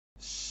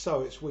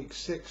So it's week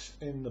 6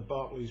 in the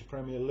Barclays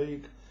Premier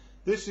League.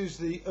 This is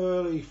the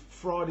early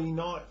Friday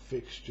night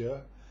fixture,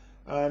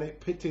 and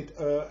it pitted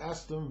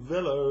Aston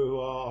Villa, who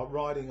are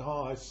riding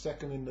high,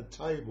 second in the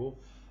table,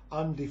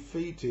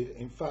 undefeated,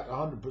 in fact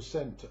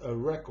 100% a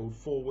record,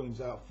 4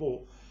 wins out of 4,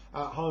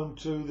 at home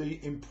to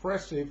the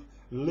impressive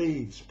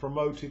Leeds,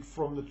 promoted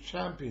from the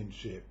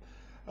Championship.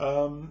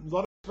 A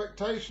lot of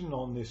expectation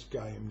on this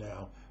game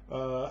now,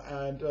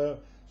 and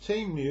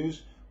team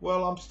news.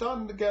 Well, I'm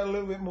starting to get a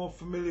little bit more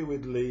familiar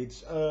with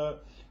Leeds.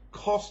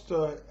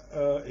 Costa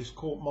has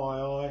caught my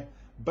eye.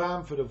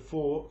 Bamford, of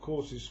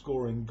course, is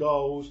scoring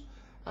goals.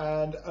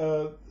 And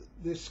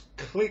this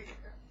Click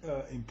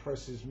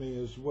impresses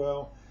me as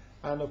well.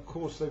 And, of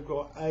course, they've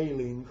got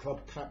Ayling,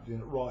 club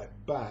captain, at right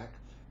back,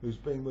 who's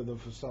been with them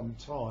for some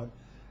time.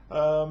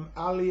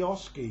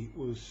 Alioski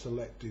was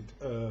selected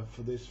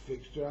for this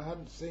fixture. I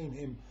hadn't seen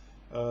him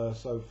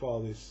so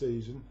far this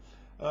season.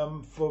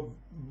 For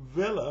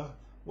Villa,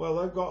 well,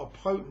 they've got a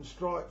potent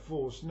strike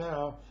force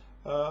now.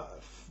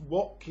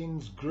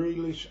 Watkins,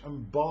 Grealish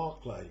and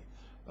Barkley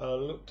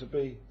look to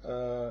be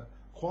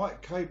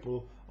quite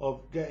capable of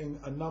getting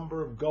a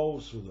number of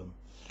goals for them.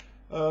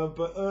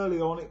 But early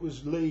on it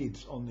was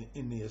Leeds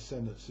in the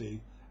ascendancy.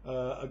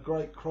 A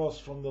great cross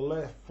from the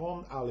left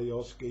from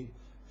Alioski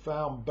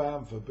found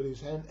Bamford, but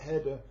his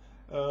header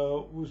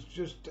was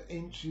just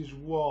inches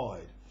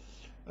wide.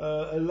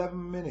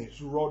 11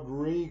 minutes,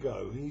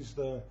 Rodrigo, he's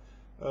the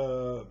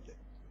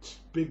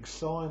big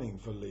signing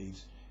for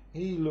Leeds.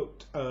 He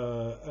looked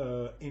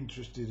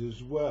interested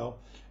as well,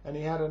 and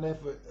he had an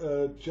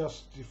effort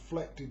just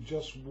deflected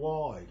just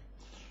wide.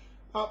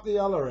 Up the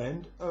other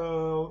end,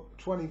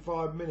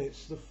 25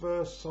 minutes, the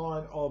first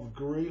sign of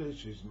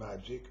Grealish's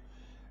magic,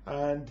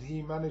 and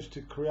he managed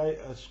to create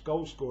a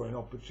goal scoring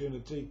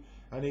opportunity,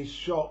 and his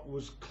shot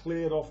was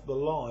cleared off the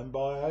line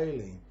by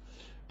Ayling.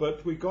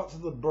 But we got to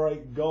the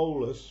break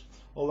goalless,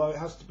 although it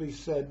has to be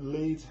said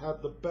Leeds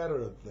had the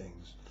better of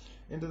things.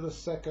 Into the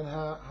second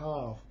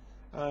half,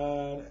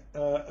 and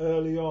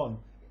early on,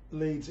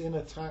 Leeds in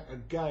attack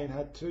again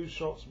had 2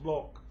 shots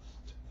blocked.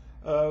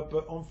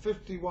 But on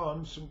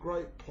 51, some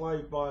great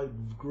play by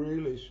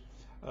Grealish,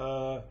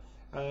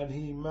 and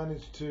he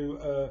managed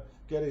to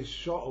get his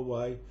shot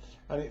away,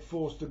 and it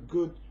forced a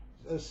good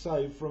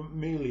save from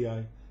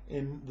Melia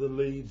in the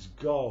Leeds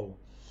goal.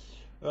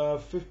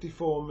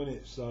 54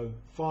 minutes though,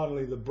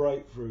 finally the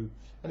breakthrough,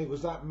 and it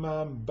was that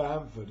man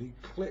Bamford. He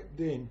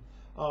clipped in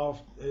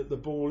the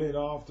ball in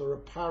after a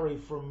parry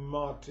from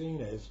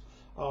Martinez,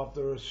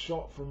 after a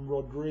shot from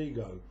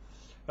Rodrigo.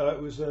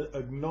 It was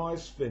a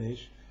nice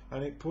finish,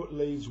 and it put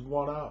Leeds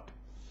 1 up.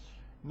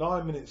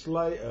 9 minutes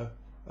later,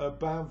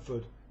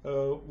 Bamford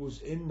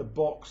was in the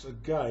box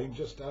again,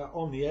 just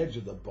on the edge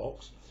of the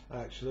box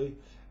actually,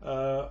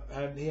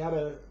 and he had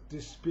a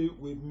dispute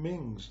with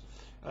Mings.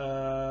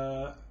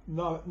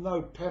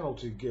 No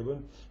penalty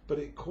given, but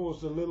it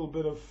caused a little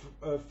bit of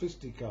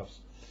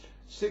fisticuffs.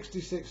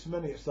 66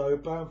 minutes though,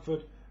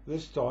 Bamford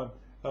this time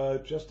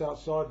just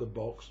outside the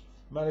box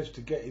managed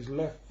to get his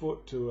left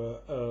foot to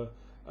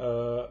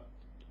a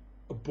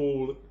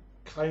ball that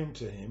came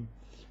to him,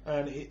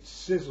 and it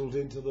sizzled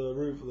into the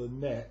roof of the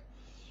net,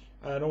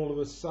 and all of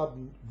a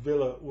sudden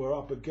Villa were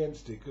up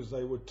against it because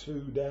they were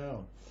 2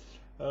 down.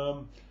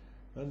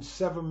 And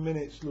 7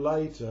 minutes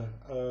later,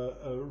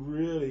 a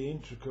really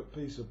intricate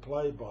piece of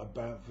play by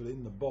Bamford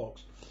in the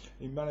box.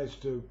 He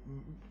managed to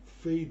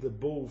feed the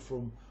ball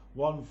from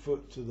one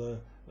foot to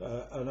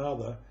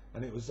another,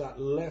 and it was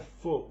that left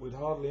foot with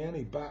hardly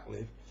any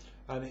backlift,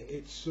 and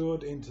it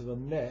soared into the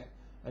net,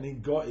 and he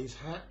got his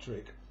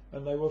hat-trick,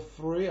 and they were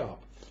 3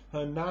 up.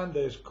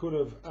 Hernandez could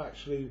have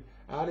actually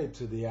added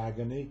to the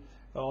agony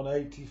on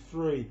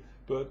 83,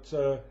 but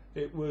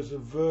it was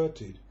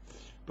averted.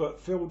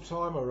 But full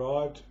time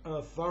arrived,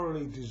 a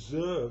thoroughly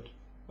deserved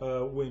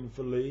win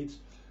for Leeds.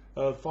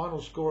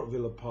 Final score at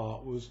Villa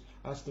Park was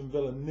Aston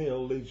Villa 0,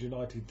 Leeds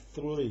United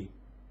 3.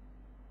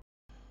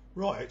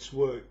 Right, it's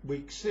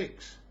week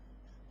 6,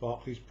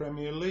 Barclays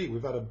Premier League.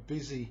 We've had a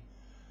busy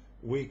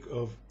week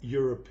of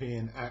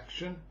European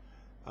action,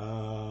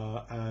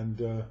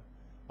 and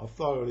I've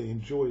thoroughly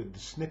enjoyed the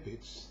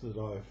snippets that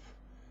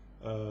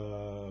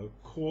I've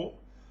caught,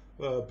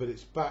 but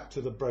it's back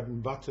to the bread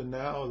and butter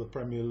now, the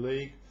Premier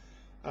League.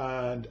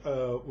 And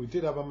we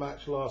did have a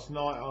match last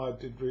night. I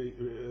did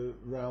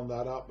round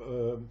that up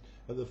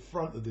at the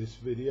front of this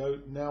video.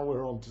 Now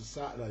we're on to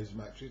Saturday's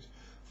matches,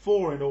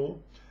 4 in all,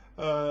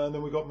 and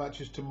then we've got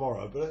matches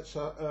tomorrow. But let's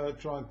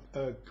try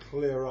and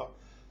clear up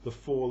the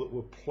 4 that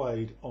were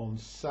played on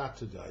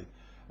Saturday.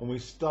 And we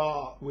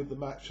start with the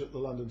match at the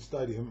London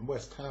Stadium,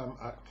 West Ham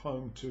at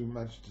home to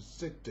Manchester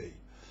City.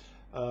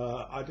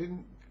 I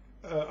didn't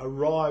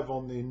arrive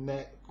on the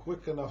net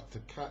quick enough to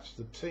catch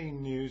the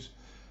team news,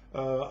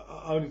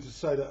 only to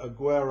say that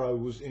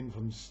Aguero was in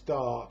from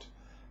start,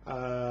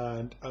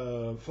 and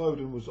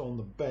Foden was on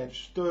the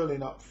bench.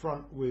 Sterling up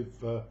front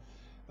with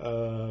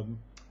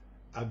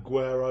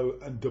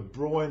Aguero, and De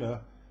Bruyne,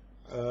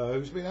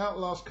 who's been out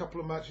the last couple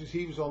of matches,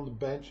 he was on the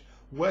bench.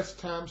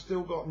 West Ham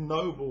still got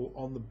Noble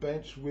on the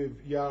bench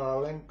with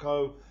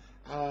Yaralenko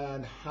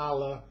and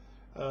Haller,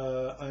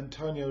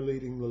 Antonio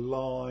leading the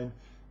line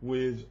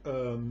with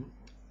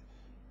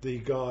the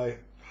guy,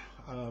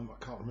 I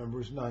can't remember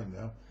his name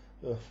now,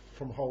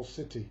 from Hull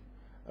City,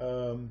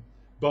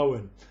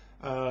 Bowen.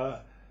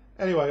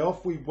 Anyway,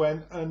 off we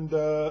went, and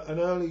an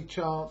early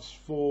chance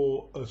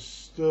for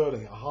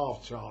Sterling, a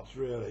half chance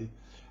really.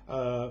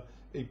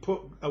 He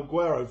put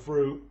Aguero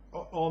through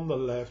on the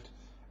left,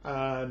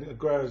 and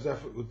Aguero's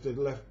effort was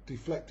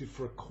deflected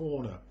for a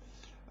corner.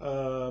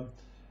 The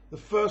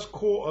first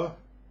quarter,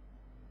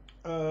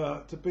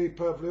 to be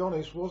perfectly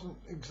honest, wasn't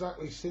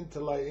exactly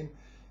scintillating,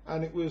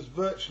 and it was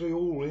virtually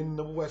all in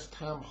the West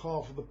Ham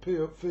half of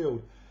the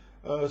field.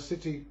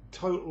 City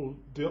total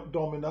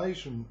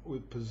domination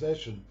with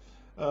possession,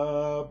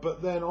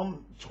 but then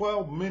on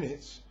 12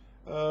 minutes,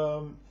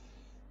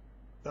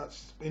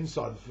 that's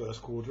inside the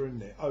first quarter,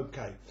 isn't it?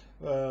 Okay,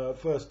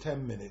 first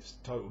 10 minutes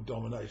total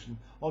domination.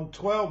 On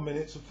 12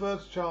 minutes, the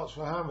first chance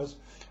for Hammers,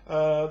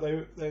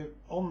 they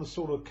on the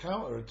sort of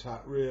counter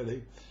attack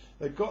really.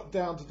 They got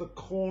down to the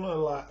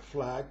corner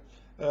flag.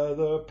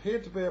 There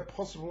appeared to be a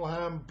possible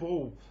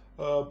handball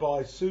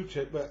by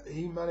Souček, but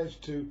he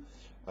managed to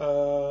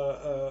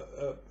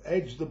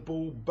edge the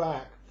ball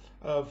back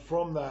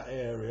from that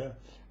area,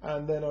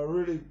 and then a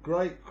really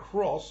great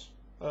cross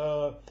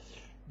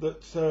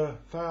that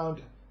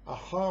found a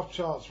half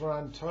chance for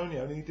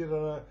Antonio, and he did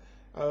an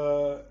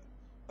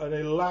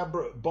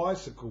elaborate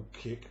bicycle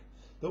kick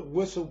that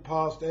whistled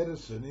past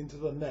Ederson into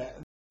the net,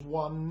 and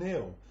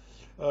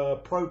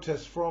 1-0.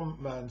 Protest from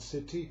Man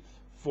City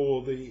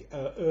for the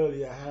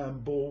earlier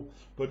handball,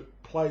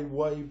 but play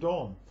waved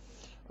on.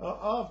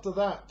 After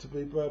that, to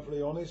be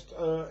perfectly honest,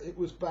 it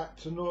was back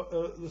to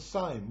the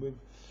same, with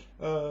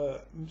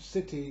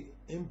City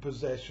in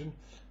possession,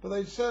 but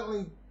they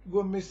certainly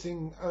were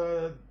missing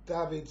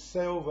David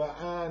Silva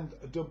and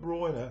De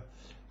Bruyne,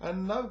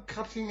 and no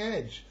cutting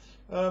edge.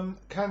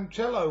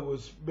 Cancelo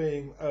was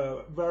being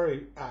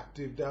very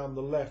active down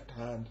the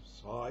left-hand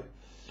side,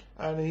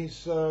 and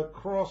his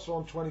cross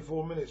on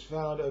 24 minutes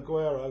found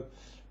Aguero,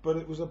 but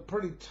it was a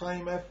pretty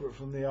tame effort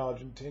from the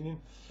Argentinian,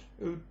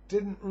 who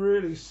didn't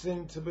really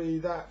seem to be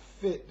that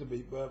fit, to be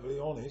perfectly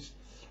honest.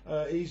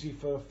 Easy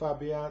for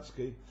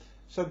Fabianski.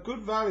 So good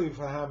value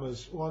for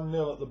Hammers,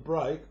 1-0 at the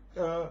break,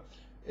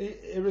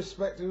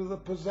 irrespective of the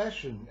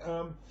possession.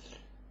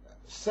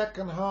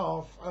 Second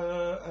half,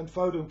 and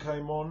Foden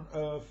came on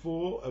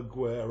for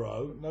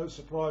Aguero, no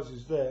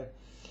surprises there,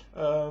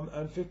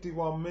 and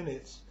 51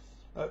 minutes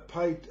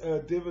paid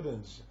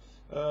dividends.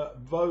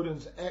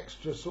 Foden's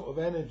extra sort of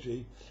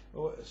energy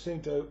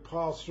seemed to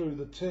pass through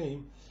the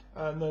team,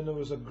 and then there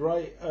was a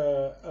great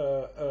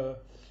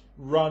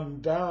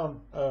run down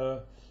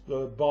the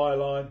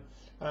byline,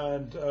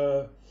 and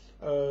the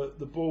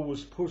ball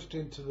was pushed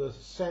into the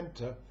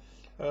centre,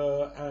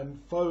 and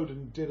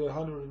Foden did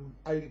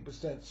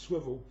 180%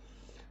 swivel,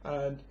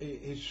 and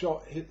his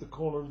shot hit the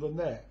corner of the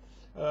net.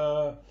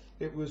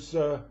 It was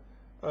a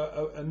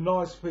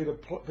nice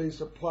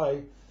piece of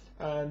play,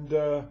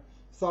 and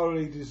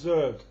thoroughly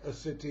deserved a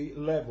City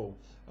level.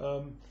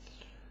 A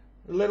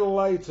little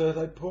later,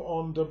 they put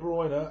on De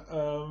Bruyne,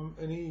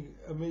 and he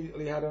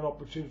immediately had an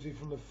opportunity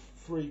from the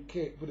free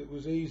kick, but it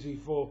was easy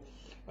for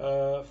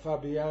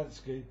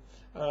Fabianski.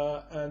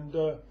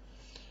 And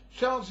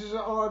chances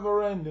at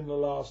either end in the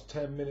last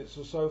 10 minutes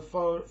or so.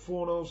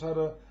 Fornals had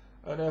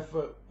an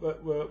effort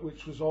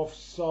which was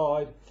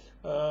offside.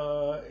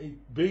 He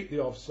beat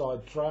the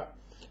offside trap,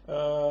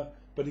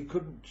 but he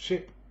couldn't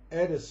chip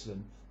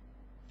Ederson.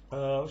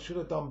 Should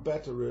have done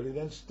better really.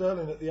 Then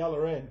Sterling at the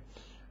other end,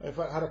 in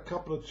fact, had a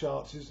couple of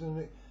chances,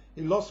 and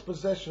he lost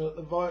possession at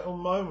the vital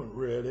moment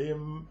really,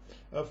 and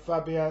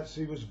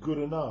Fabianski was good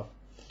enough.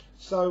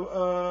 So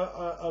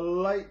a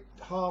late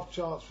half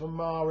chance for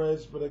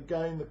Mahrez, but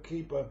again the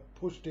keeper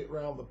pushed it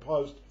round the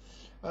post,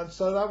 and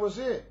so that was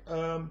it.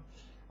 I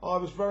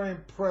was very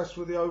impressed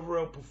with the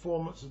overall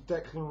performance of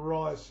Declan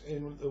Rice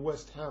in the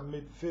West Ham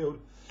midfield.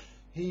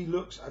 He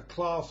looks a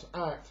class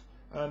act,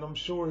 and I'm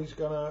sure he's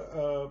going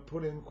to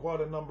put in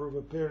quite a number of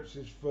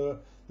appearances for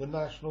the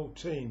national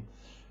team.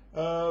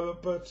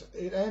 But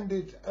it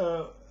ended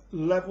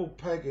level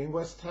pegging.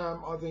 West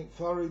Ham, I think,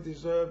 thoroughly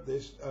deserved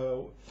this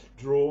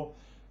draw.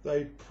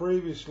 They'd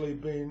previously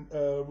been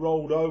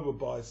rolled over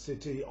by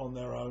City on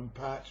their own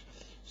patch.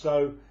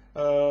 So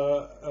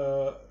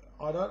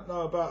I don't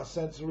know about a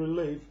sense of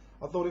relief.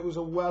 I thought it was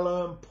a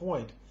well-earned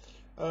point.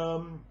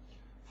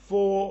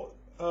 For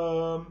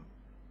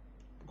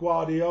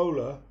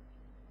Guardiola,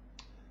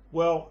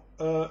 well,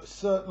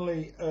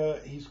 certainly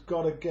he's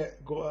got to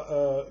get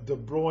De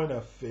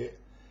Bruyne fit,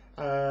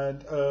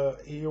 and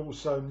he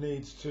also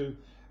needs to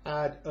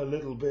add a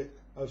little bit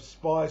of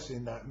spice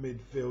in that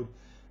midfield.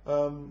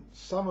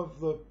 Some of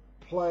the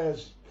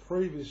players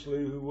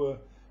previously who were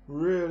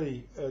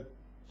really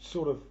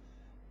sort of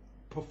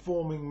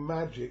performing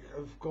magic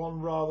have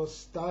gone rather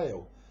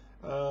stale.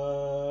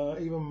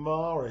 Even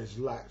Mahrez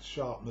lacked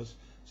sharpness.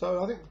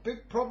 So I think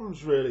big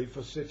problems really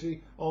for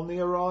City on the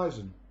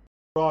horizon.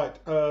 Right,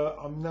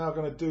 I'm now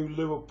going to do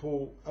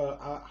Liverpool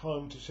at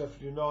home to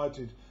Sheffield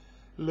United.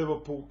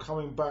 Liverpool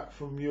coming back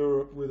from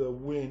Europe with a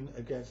win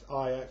against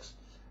Ajax,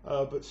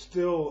 but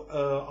still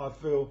I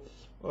feel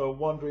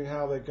wondering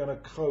how they're going to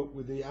cope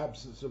with the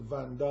absence of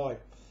Van Dijk,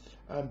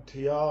 and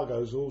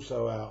Thiago's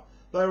also out.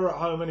 They were at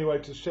home anyway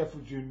to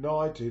Sheffield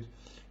United,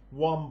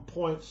 1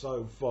 point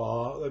so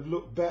far. They've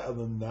looked better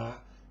than that,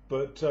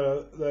 but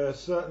they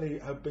certainly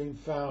have been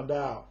found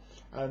out,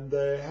 and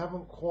they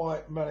haven't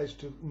quite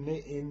managed to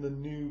knit in the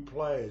new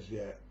players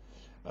yet.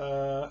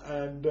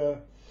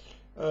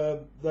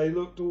 They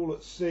looked all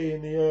at sea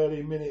in the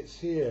early minutes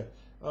here.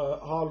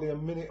 Hardly a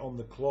minute on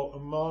the clock,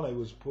 and Mane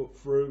was put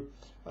through,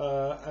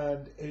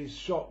 and his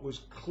shot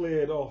was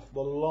cleared off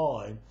the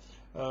line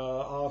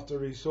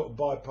after he sort of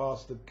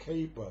bypassed the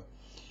keeper.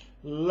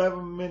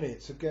 11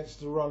 minutes against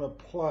the run of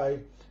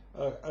play,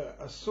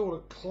 a sort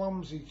of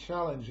clumsy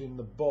challenge in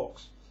the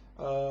box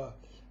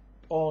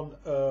on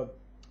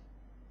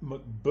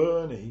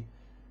McBurney,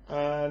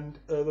 and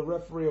the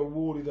referee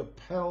awarded a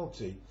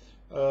penalty.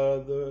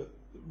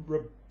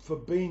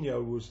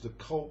 Fabinho was the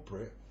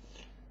culprit.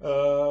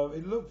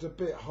 It looked a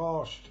bit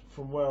harsh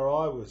from where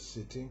I was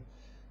sitting,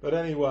 but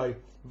anyway,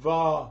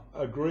 VAR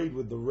agreed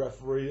with the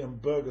referee and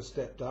Berger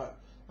stepped out,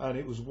 and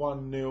it was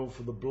 1-0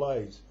 for the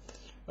Blades.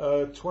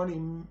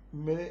 20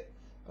 minute,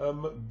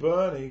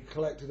 McBurney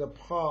collected a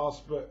pass,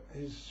 but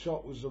his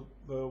shot was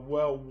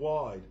well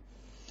wide.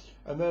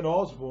 And then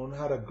Osborne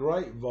had a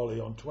great volley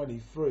on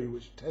 23,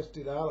 which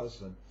tested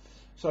Alisson.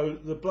 So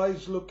the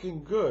Blades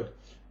looking good.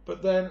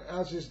 But then,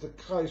 as is the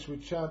case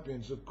with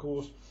champions, of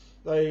course,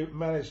 they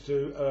managed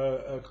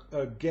to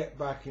get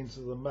back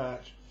into the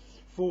match.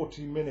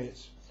 40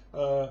 minutes,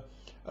 a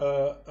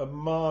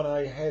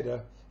Mane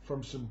header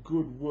from some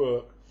good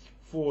work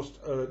forced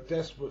a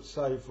desperate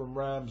save from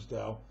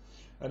Ramsdale,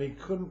 and he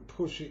couldn't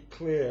push it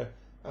clear,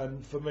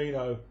 and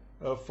Firmino,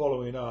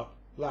 following up,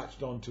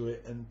 latched onto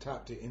it and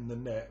tapped it in the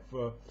net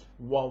for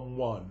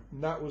 1-1.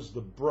 And that was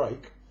the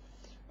break.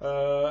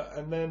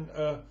 And then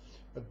a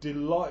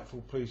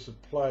delightful piece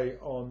of play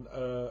on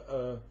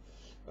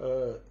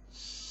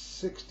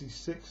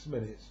 66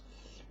 minutes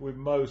with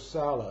Mo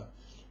Salah.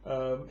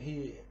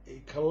 He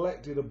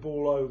collected a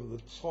ball over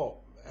the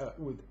top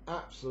with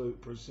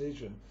absolute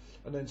precision,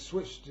 and then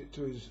switched it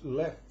to his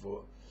left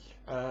foot,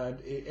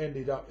 and it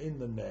ended up in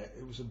the net.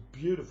 It was a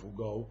beautiful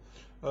goal.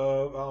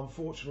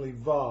 Unfortunately,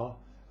 VAR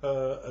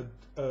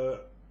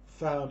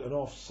found an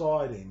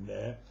offside in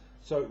there,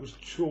 so it was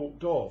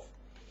chalked off.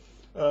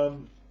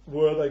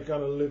 Were they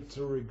going to live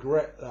to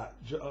regret that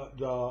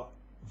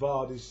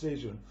VAR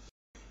decision?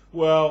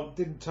 Well, it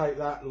didn't take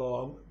that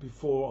long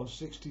before, on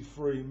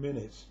 63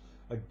 minutes,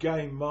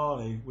 again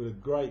Mane with a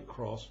great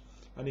cross,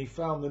 and he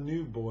found the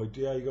new boy,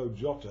 Diego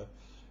Jota,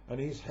 and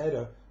his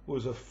header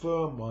was a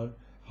firm one,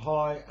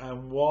 high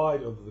and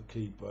wide of the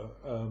keeper,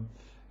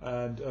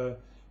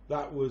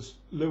 that was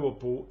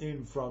Liverpool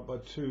in front by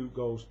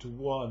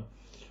 2-1.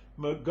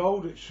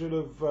 McGoldrick should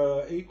have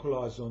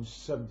equalised on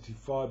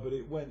 75, but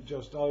it went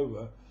just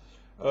over.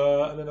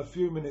 And then a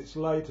few minutes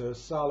later,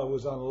 Salah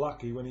was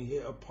unlucky when he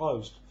hit a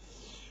post.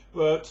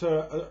 But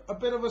a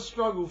bit of a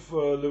struggle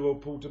for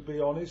Liverpool, to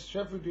be honest.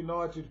 Sheffield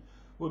United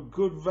were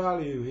good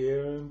value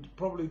here and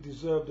probably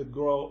deserved a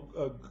draw.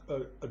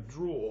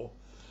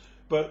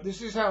 But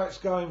this is how it's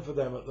going for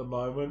them at the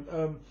moment.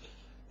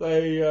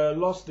 They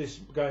lost this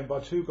game by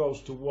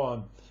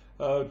 2-1.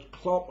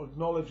 Klopp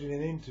acknowledging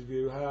in an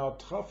interview how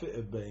tough it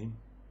had been.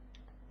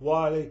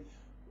 Wilder,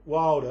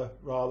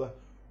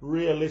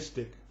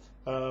 realistic.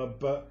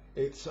 But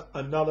it's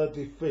another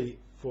defeat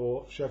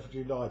for Sheffield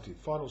United.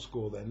 Final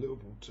score then,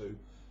 Liverpool 2,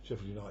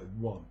 Sheffield United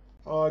 1.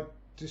 I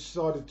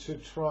decided to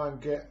try and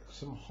get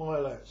some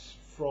highlights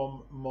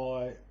from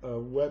my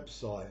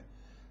website,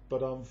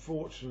 but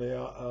unfortunately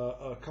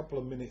a couple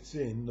of minutes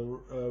in,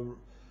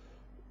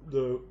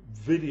 the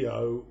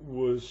video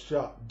was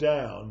shut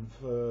down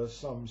for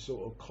some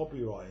sort of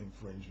copyright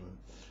infringement.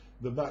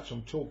 The match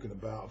I'm talking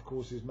about, of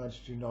course, is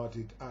Manchester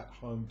United at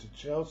home to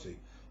Chelsea.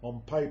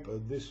 On paper,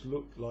 this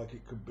looked like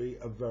it could be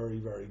a very,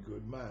 very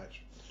good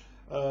match.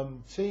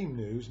 Team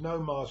news: no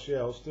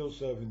Martial, still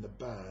serving the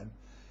ban.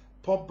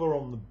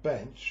 Pogba on the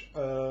bench,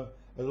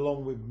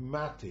 along with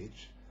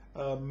Matic.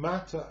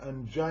 Mata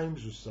and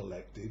James were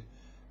selected.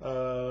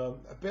 A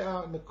bit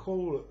out in the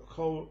cold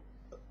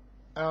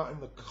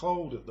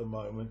at the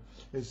moment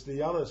is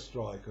the other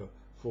striker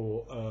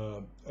for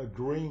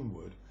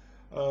Greenwood.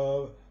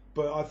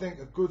 But I think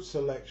a good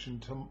selection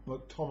to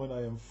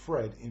McTominay and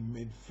Fred in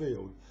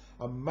midfield.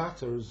 And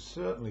Mata has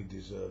certainly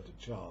deserved a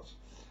chance.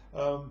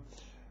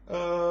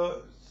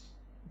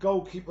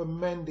 Goalkeeper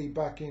Mendy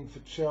back in for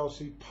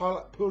Chelsea.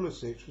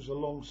 Pulisic was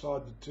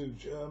alongside the two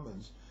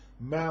Germans.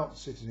 Mount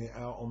sitting it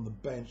out on the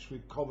bench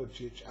with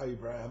Kovacic,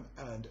 Abraham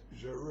and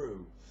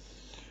Giroud.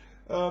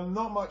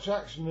 Not much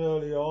action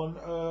early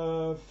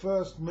on.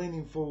 First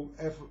meaningful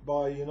effort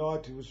by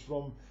United was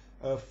from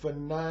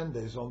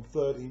Fernandes on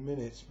 30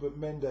 minutes, but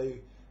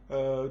Mendy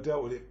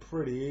dealt with it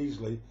pretty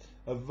easily.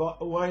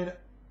 Werner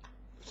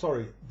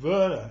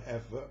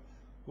effort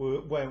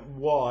went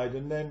wide,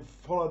 and then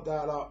followed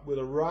that up with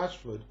a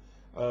Rashford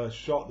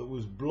shot that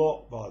was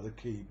blocked by the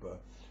keeper.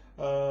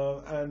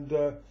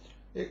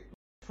 It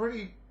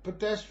pretty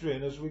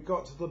pedestrian as we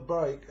got to the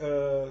break,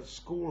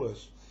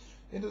 scoreless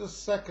into the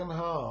second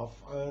half,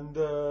 and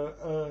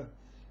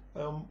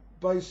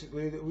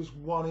basically it was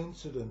one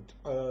incident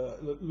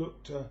that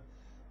looked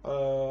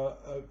a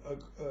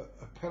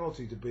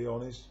penalty, to be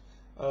honest.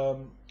 A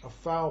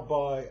foul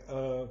by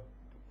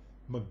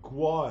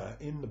Maguire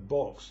in the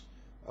box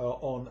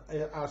on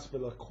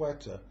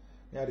Azpilicueta.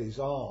 He had his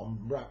arm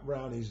wrapped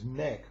round his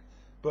neck,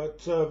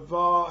 but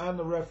VAR and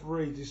the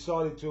referee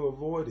decided to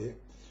avoid it,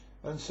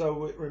 and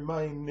so it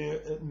remained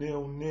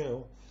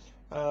 0-0.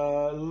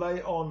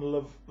 Late on,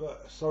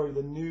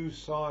 the new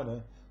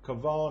signer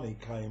Cavani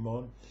came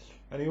on,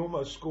 and he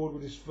almost scored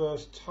with his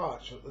first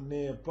touch at the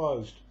near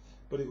post,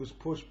 but it was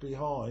pushed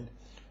behind.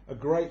 A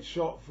great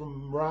shot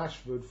from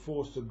Rashford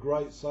forced a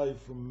great save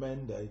from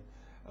Mendy,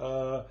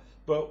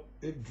 but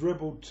it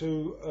dribbled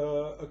to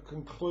a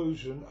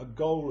conclusion, a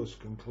goalless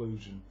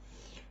conclusion.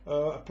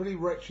 A pretty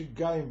wretched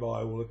game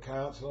by all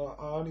accounts. I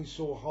only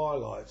saw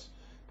highlights,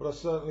 but I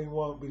certainly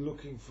won't be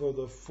looking for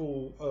the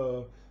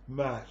full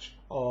match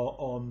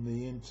on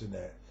the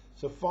internet.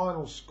 So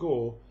final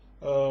score,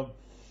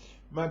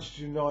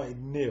 Manchester United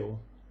 0,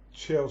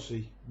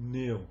 Chelsea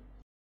 0.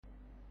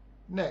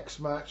 Next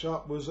match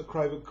up was at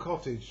Craven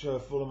Cottage,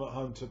 Fulham at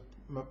home to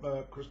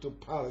Crystal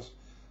Palace.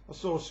 I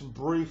saw some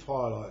brief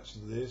highlights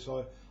of this.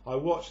 I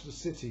watched the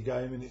City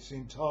game in its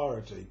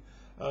entirety.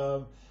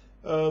 The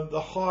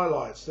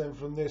highlights then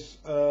from this,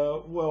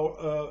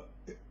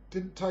 it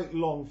didn't take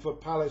long for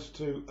Palace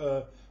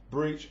to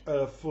breach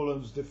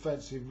Fulham's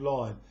defensive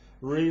line.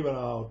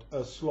 Riemann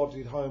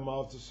slotted home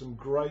after some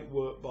great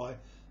work by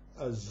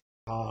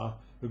Zaha,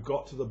 who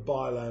got to the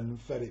byline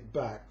and fed it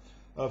back.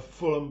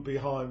 Fulham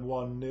behind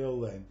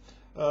 1-0 then.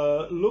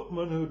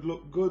 Lookman, who'd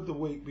looked good the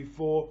week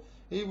before,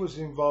 he was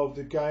involved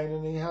again,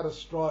 and he had a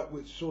strike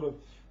which sort of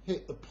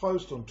hit the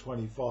post on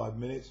 25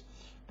 minutes.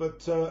 But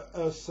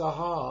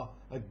Zaha,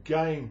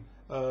 again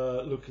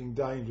looking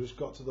dangerous,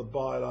 got to the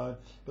byline,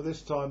 but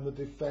this time the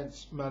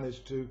defence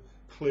managed to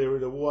clear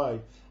it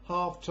away.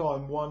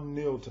 Half-time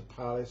 1-0 to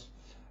Palace,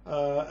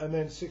 and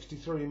then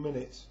 63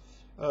 minutes,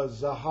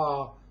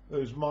 Zaha,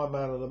 who's my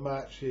man of the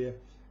match here,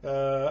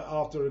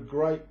 after a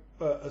great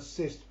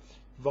assist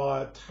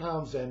via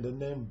Townsend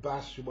and then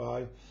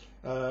Batshuayi,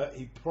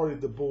 he prodded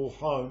the ball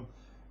home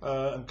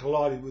and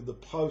collided with the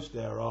post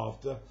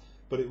thereafter,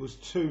 but it was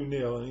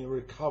 2-0 and he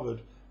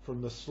recovered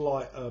from the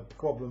slight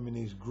problem in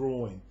his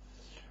groin.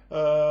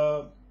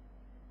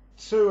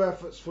 2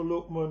 efforts for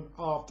Lookman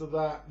after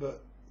that,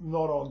 but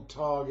not on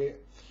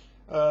target.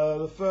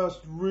 The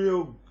first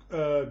real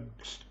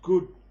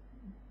good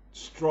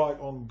strike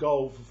on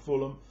goal for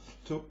Fulham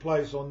took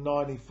place on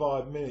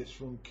 95 minutes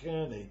from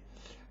Kearney,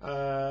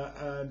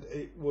 and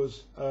it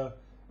was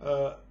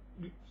a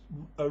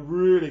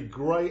really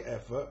great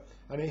effort,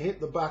 and it hit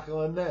the back of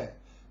the net.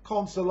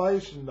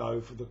 Consolation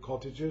though for the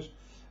Cottagers,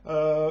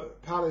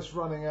 Palace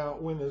running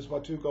out winners by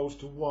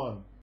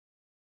 2-1.